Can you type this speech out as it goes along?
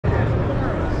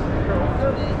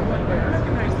I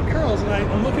recognize the curls, and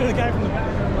I'm looking at the guy from the back,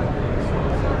 and I'm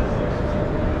like,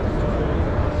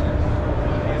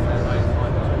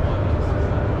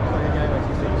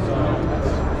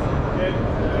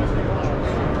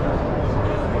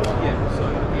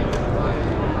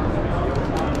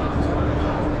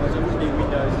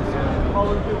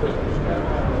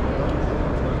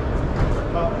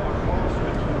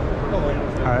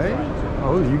 Hi.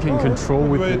 Oh, you can control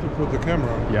with way the... to put the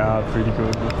camera. Yeah, pretty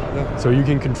good. Yeah. So you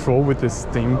can control with this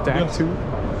Steam Deck Yes. too?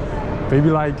 Maybe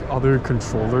like other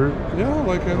controller? Yeah,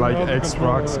 like an Like other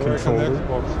Xbox controller? Like an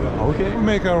Xbox, yeah. Okay. We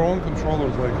make our own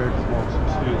controllers like Xbox. You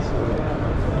see, it's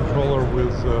a controller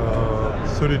with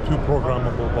 32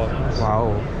 programmable buttons.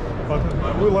 Wow. But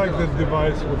we like that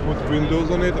device. We put Windows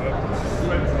on it.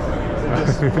 I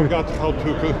just forgot how to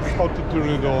turn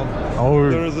it on. Oh.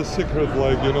 There is a secret,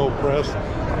 like press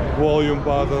volume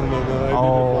button, and I did it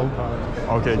one time.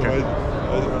 Okay, So okay.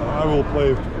 I will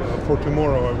play for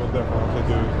tomorrow. I will definitely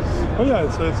do it. But yeah,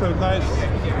 it's a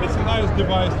nice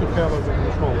device to have as a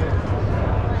controller.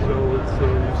 So it's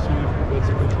you see that's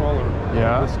a controller.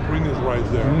 Yeah. The screen is right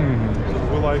there.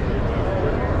 So we like it.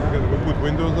 We put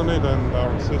Windows on it and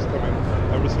our system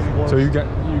and everything works. So you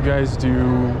guys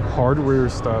do hardware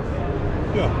stuff?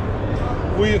 Yeah.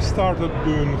 We started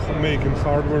making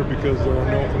hardware because there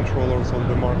are no controllers on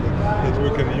the market that we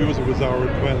can use with our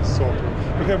advanced software.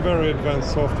 We have very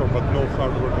advanced software, but no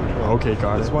hardware control. Okay,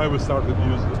 got That's it. why we started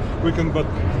using it. We can, but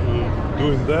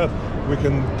doing that, we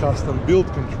can custom build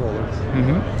controllers.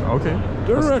 Okay.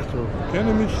 Director,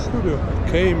 K-Image Studio.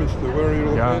 K-Image Studio, where are you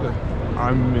located? Yeah.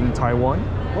 I'm in Taiwan.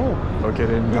 Oh, Located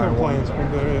in we have Taiwan. clients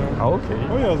from there, yeah. Okay.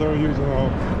 Oh yeah, they're using our.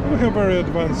 We have very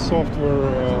advanced software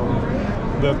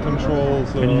that controls.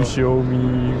 Can you show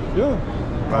me Yeah.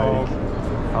 like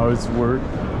how it's work?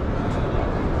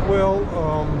 Well,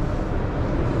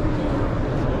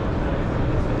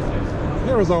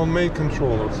 here is our main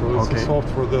controller. So it's Okay. a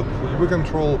software that we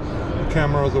control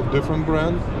cameras of different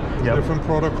brands, Yep. different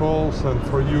protocols, and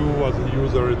for you as a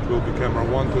user, it will be camera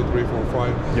 1, 2, 3, 4,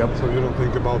 5. Yep. So you don't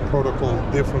think about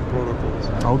different protocols.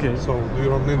 Okay. So you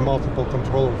don't need multiple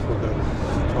controllers for that.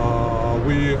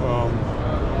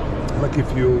 Like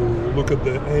if you look at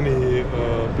any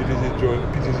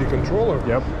PTZ controller,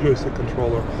 Yep. joystick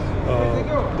controller,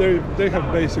 they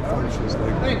have basic functions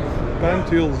like pan,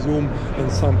 tilt, zoom,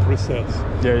 and some presets.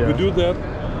 Yeah, yeah. We do that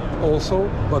also,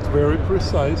 but very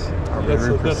precise.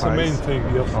 Very That's the main precise. thing.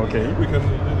 Yes. Okay. We can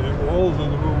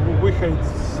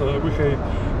we hate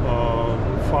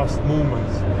fast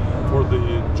movements for the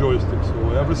joystick, so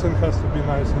everything has to be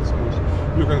nice and smooth.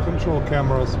 You can control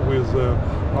cameras with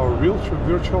our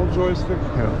virtual joystick.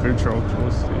 Yeah, virtual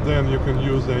joystick. Then you can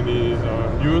use any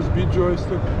USB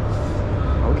joystick.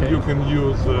 Okay. You can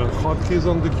use hotkeys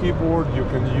on the keyboard. You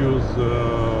can use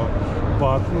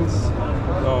buttons,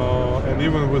 and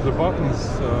even with the buttons,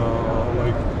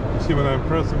 like you see when I'm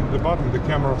pressing the button, the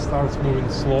camera starts moving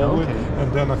slowly Okay.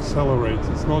 and then accelerates.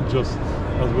 It's not just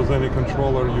as with any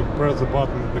controller, you press the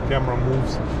button, the camera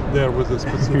moves there with a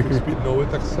specific speed. No,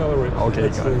 it accelerates. Okay,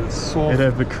 it's got a it. soft, It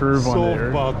has the curve on soft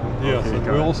there. button. Yes, Okay, and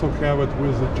got we it. also have it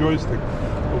with the joystick.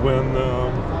 When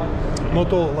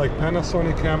not all like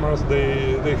Panasonic cameras,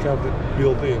 they have it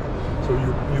built in. So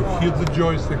you hit the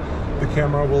joystick, the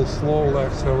camera will slowly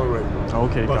accelerate.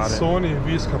 Okay, But got it. Sony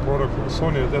Vizca protocol,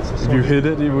 that's a Sony. If you hit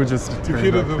it, it would just If you turn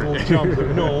hit it, back it will quick. jump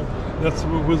there. No, that's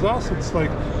with us. It's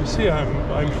like you see,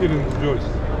 I'm hitting the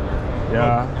joystick.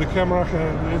 Yeah. But the camera,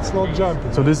 it's not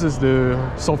jumping. So this is the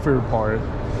software part.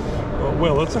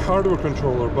 Well, it's a hardware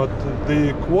controller, but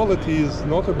the quality is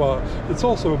not about. It's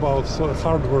also about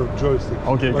hardware joystick.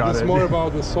 Okay, but got it's it. more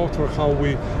about the software, how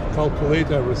we calculate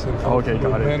everything, how Okay, we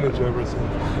got it, manage got it. everything.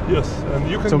 Yes, and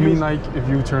you can. So use, mean like if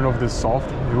you turn off this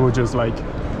soft, it will just like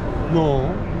no,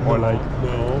 or no, like-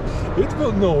 no. It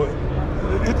will no.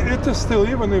 It is still,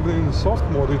 even if in soft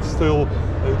mode, it still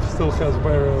has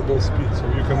variable speed, so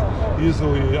you can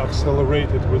easily accelerate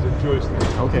it with a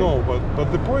joystick. Okay. No, but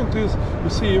the point is, you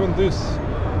see, even this.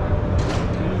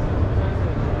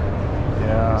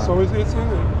 yeah. So it's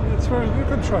very. You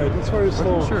can try it. It's very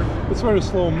slow. sure. It's very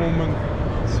slow movement.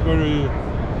 It's very.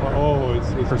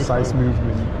 It's precise different.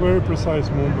 movement. Very precise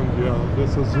movement. Yeah,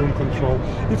 that's a zoom control.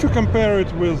 If you compare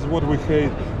it with what we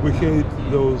hate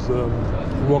those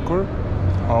rocker.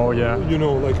 Oh yeah. You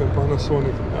know, like a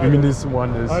Panasonic. I mean this one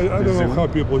is I the don't know zoom. how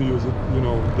people use it. You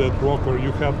know, that rocker.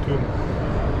 You have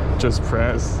to. Just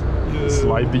press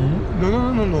slide B.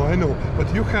 No. I know,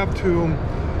 but you have to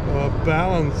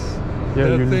balance. Yeah,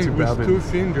 that you need thing to with balance. 2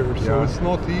 fingers, so Yeah. it's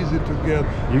not easy to get.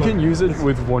 You but can use it it's-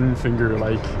 with one finger,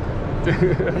 like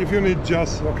If you need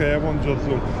just, okay, I want just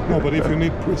zoom. No, but if you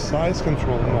need precise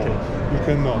control, no, Okay. you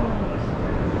cannot.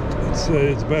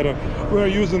 It's better. We are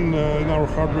using in our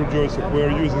hardware joystick. We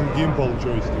are using gimbal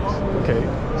joysticks. Okay.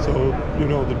 So you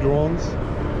know the drones.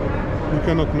 You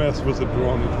cannot mess with the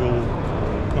drone. It will.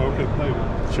 Okay, play.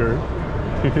 Sure.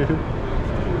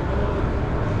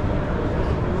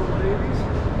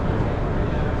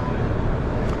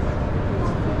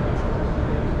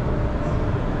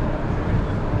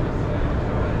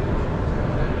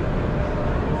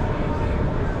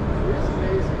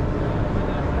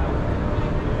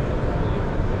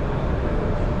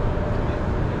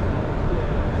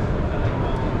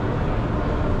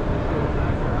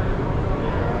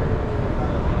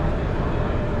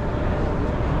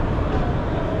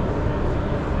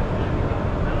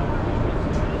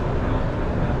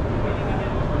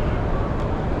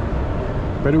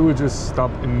 But it would just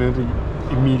stop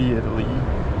immediately.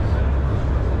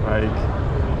 Like,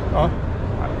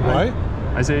 Why?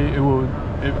 I say it will.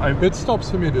 It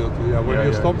stops immediately. Yeah, when Yeah,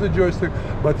 you yeah. stop the joystick.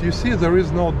 But you see, there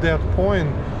is no dead point.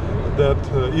 That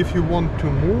if you want to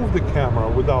move the camera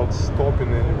without stopping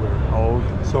anywhere. Oh,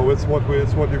 So it's what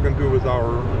you can do with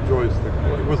our joystick,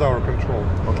 with our control.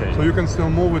 Okay. So you can still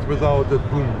move it without that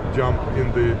boom jump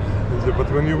in the.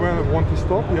 But when you want to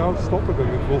stop, yeah, stop it and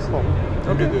it will stop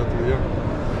immediately. Yeah.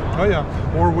 Oh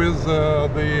yeah. Or with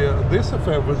this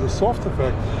effect, with the soft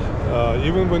effect,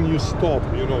 even when you stop,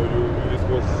 you know,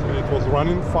 it was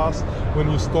running fast. When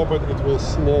you stop it, it will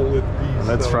slowly decelerate.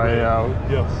 Let's try it out.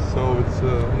 Yes. So it's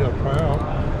yeah, try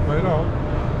it out.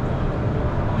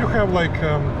 You have like.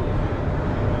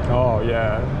 oh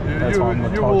yeah. That's what I'm you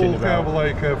talking will about. have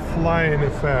like a flying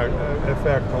effect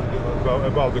on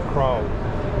about the crowd.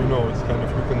 You know, it's kind of,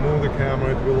 you can move the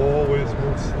camera, it will always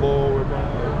move slow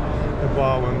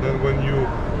above, and then when you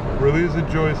release the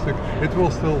joystick, it will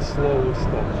still slowly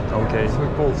stop. Okay. It's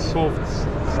called soft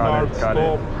start, got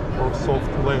stop, it. or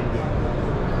soft landing.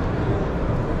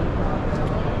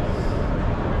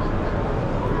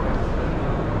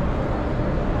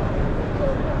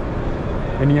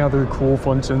 Any other cool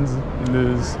functions in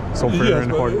this software Yes,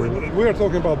 and but hardware? we are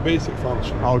talking about basic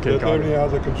functions. Okay, that got it. every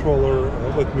other controller.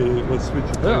 Let's switch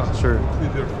it. Yeah, first. sure.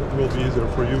 It will be easier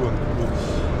for you and for me.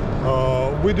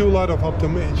 We do a lot of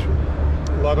automation,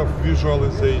 a lot of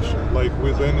visualization. Like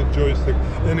with any joystick,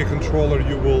 any controller,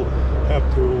 you will have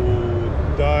to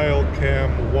dial cam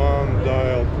 1,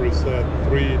 dial preset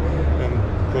 3, and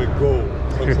click go.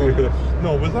 Something like that.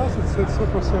 No, with us it's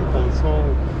super simple. It's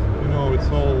all. You know, it's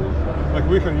all like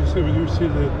you see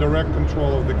the direct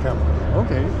control of the camera.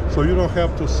 Okay. So you don't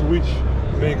have to switch,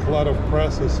 make a lot of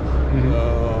presses,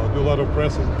 do a lot of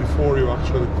presses before you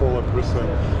actually call a preset.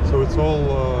 So it's all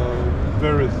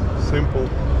very simple.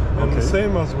 And the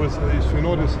same as with, if you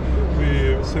notice,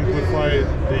 we simplified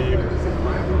the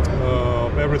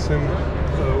everything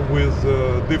with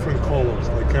different colors.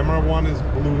 Like camera 1 is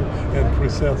blue and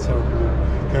presets are blue.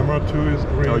 Camera 2 is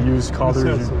green. I'll use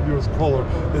colors. Use color.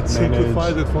 It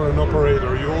simplifies it for an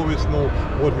operator. You always know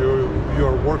what you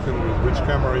are working with, which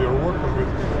camera you're working with.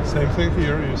 Same thing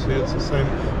here. You see, it's the same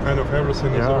kind of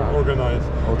everything is organized.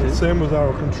 Okay. The same with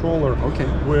our controller,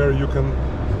 where you can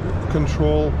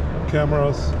control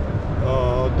cameras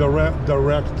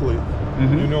directly.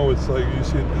 You know, it's like you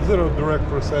see there are direct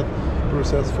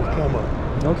presets for camera.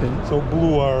 Okay. So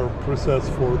blue are presets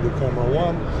for the camera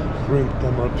 1, green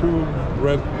camera 2,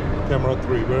 red camera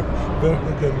 3.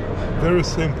 Again, very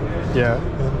simple. Yeah.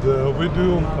 And we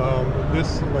do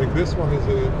this, like this one is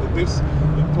the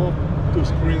top 2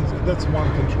 screens. That's one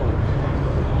control.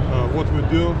 What we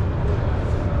do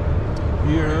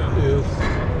here is,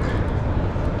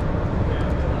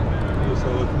 so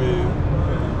let me.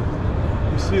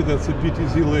 You see, that's a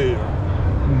PTZ layer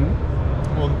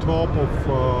on top of.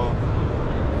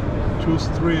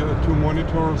 Two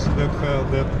monitors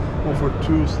that offer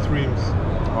 2 streams.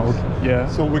 Okay. Yeah.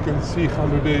 So we can see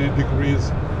 180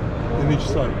 degrees in each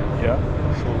side. Yeah.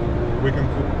 So we can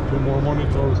put 2 more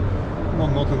monitors,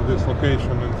 not in this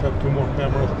location, and have 2 more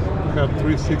cameras. We have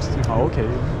 360. Oh, okay.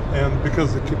 And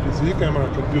because the KPZ camera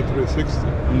can do 360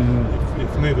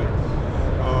 if needed.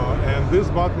 And these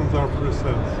buttons are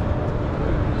presets.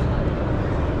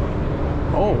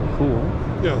 Oh, cool.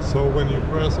 Yeah. So when you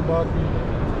press a button.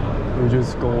 We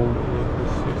just go.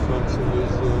 Something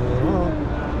is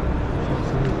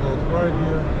not right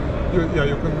here.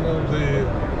 You can move the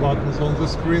buttons on the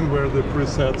screen where the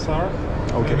presets are.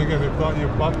 Okay. And again, if your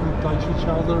buttons touch each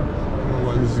other,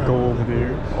 Just go over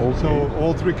there. Okay. So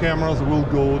all three cameras will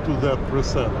go to that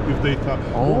preset if they tap.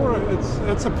 Oh. Or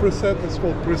it's a preset. It's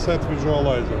called preset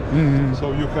visualizer. Mm-hmm.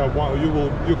 So you have one.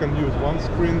 You can use one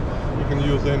screen. You can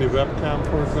use any webcam,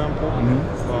 for example,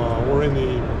 or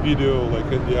any video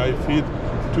like in the iFeed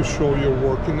to show your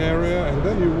working area, and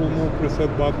then you will move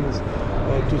preset buttons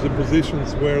to the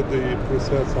positions where the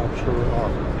presets actually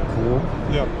are. Cool.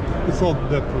 Yeah, it's not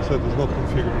that preset is not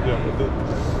configured. Yeah, but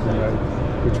Yeah.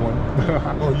 Which one?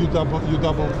 oh, you double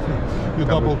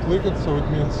click it, so it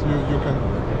means you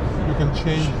can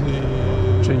change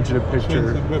the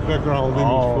picture. change the background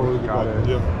image for the got button. it.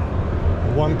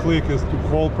 Yeah. One click is to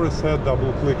call preset,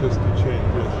 double click is to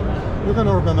change. Yes. You can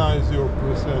organize your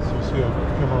presets. You see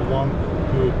camera 1,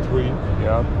 2, 3,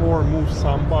 Yeah. or move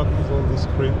some buttons on the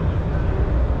screen.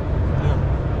 Yeah.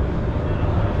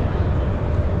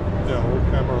 Yeah, all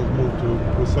cameras move to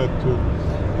preset 2.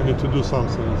 I need to do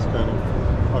something. It's kind of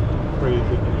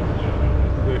crazy.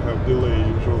 They have delay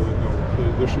usually. No,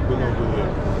 there should be no delay.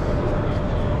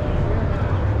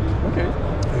 Okay.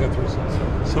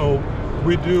 Yeah, so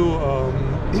we do.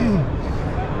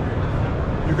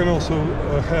 You can also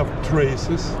have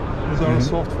traces with our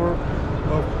software.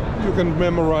 You can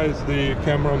memorize the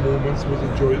camera movements with the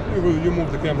joystick. You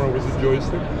move the camera with the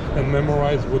joystick and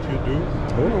memorize what you do.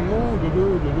 Okay.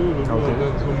 And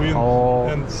then zoom in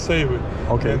and save it.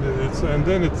 Okay. And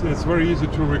then it's very easy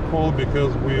to recall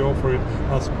because we offer it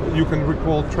as you can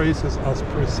recall traces as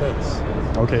presets.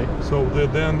 Okay. So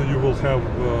then you will have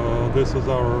this is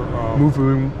our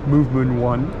Movement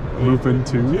 1, movement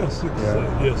 2. Yes,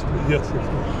 Yeah. yes.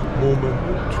 Movement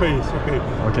trace. Okay.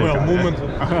 Well, got it. movement.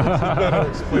 It's better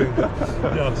explained.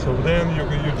 Yeah. So then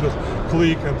you just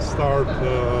click and start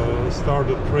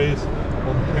the trace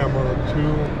on camera 2.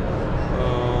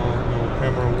 No,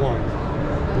 camera 1.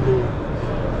 Blue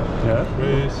Yeah.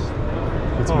 trace.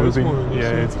 It's Oh, moving. it's moving, you Yeah,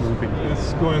 see? it's moving.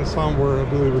 It's going somewhere. I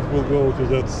believe it will go to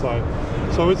that side.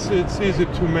 So it's easy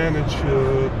to manage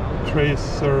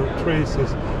traces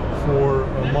for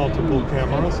multiple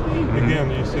cameras. Again,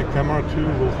 you see camera 2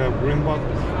 will have green button,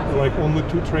 like only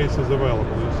 2 traces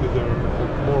available. You see there are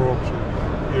more options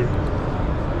here.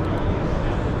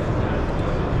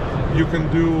 You can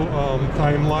do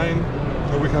timeline.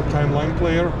 We have timeline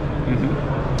player.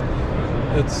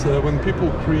 It's when people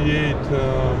create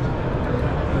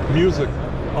music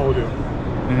audio.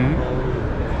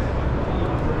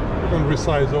 You can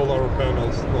resize all our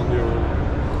panels on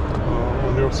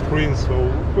your screen. So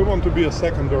we want to be a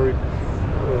secondary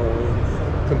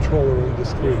controller on the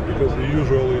screen because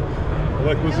usually,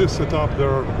 like with this setup, there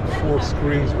are 4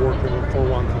 screens working for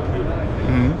one computer.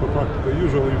 So practically,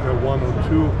 usually you have 1 or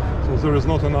 2, so there is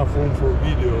not enough room for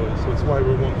video. So that's why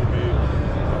we want to be.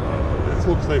 It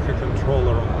looks like a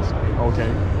controller on the screen.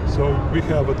 Okay. So we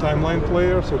have a timeline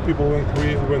player. So people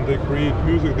when they create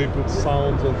music, they put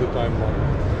sounds on the timeline.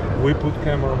 We put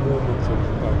camera movements on the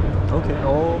timeline. Okay.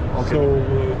 Oh, okay. So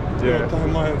Yeah.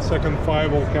 timeline second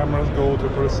 5, all cameras go to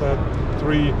preset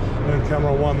 3, and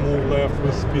camera 1 move left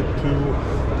with speed 2,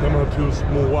 camera 2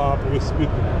 move up with speed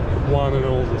 1, and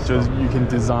all this. Just stuff. you can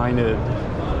design it.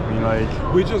 I mean,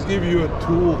 like. We just give you a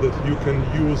tool that you can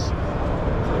use,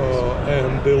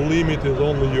 and the limit is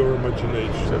only your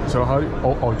imagination. So how?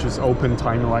 Just open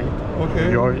timeline. Okay.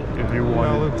 If you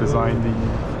want to let's design the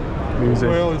music.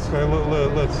 Well, it's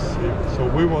let's see. So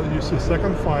we want you see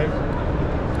second 5.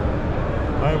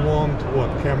 I want what?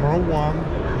 Camera 1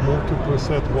 move to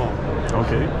preset 1.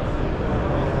 Okay.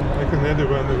 I can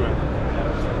anywhere.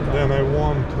 Then I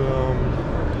want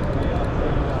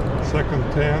second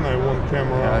 10. I want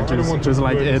camera. Yeah, I don't want just to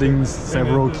like do adding anything.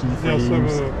 several And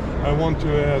keyframes. I want to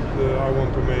add. I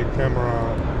want to make camera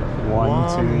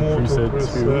 1 to move to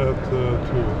preset 2. preset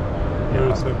 2. Very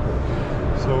Yeah. simple.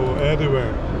 So add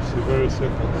event. You see, very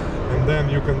simple. And then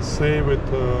you can save it.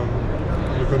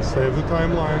 You can save the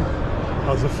timeline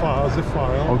as a file.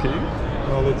 Okay.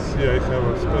 Let's see. I have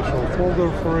a special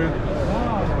folder for it.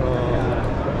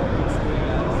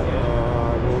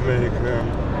 We'll make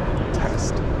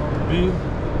Test. B.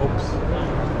 Oops.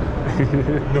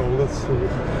 No, let's.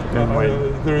 Never mind.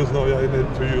 There is no. I need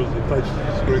to use the touch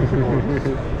screen keyboard.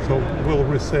 So we'll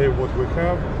resave what we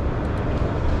have.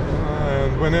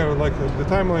 And whenever, like the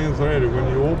timeline is ready, when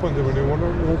you want to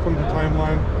open the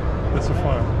timeline, it's a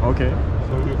file. Okay.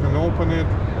 So you can open it,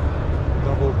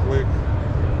 double click,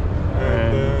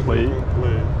 and then play. you can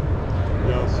play.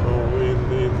 Yeah. So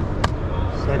in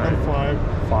second 5,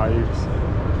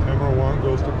 camera 1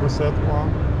 goes to preset 1,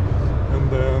 and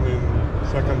then in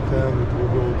second 10 it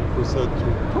will go to preset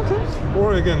 2. Okay.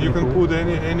 Or again, you can put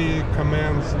any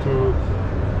commands to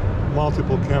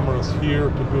multiple cameras here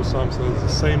to do something at the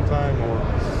same time, or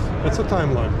It's a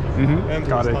timeline. Mm-hmm.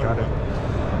 Got it. Got it.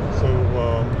 So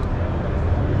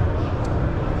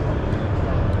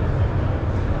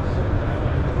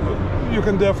you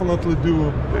can definitely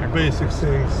do basic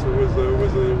things with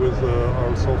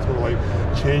our software, like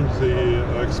change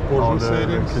the exposure All the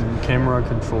settings. camera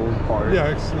control part. Yeah,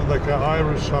 it's like an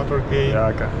iris, shutter gain. Yeah,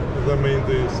 okay. The main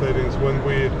settings.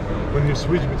 When you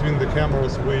switch between the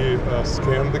cameras, we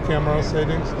scan the camera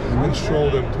settings and show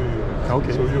them to you.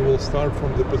 Okay. So you will start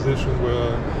from the position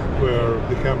where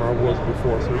the camera was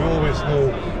before. So you always know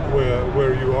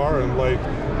where you are, and like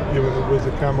even with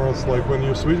the cameras, like when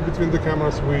you switch between the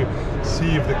cameras, we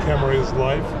see if the camera is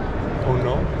live or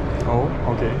no. Oh,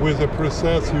 okay. With the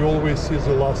presets, you always see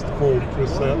the last call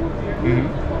preset.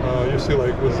 You see,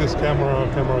 like with this camera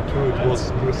 2, it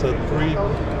was preset 3,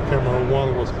 camera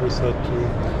 1 was preset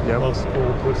 2, Yep. last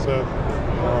call preset.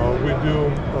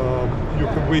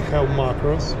 We have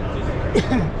macros.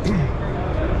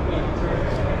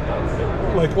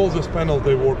 Like all this panel,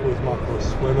 they work with macros.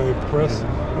 When I press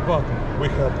the button, we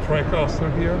have TriCaster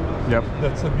here. Yep.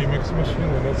 That's a vMix machine,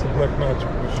 and that's a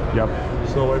Blackmagic machine. Yep.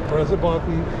 So I press a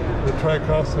button, the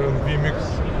TriCaster and vMix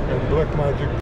and Blackmagic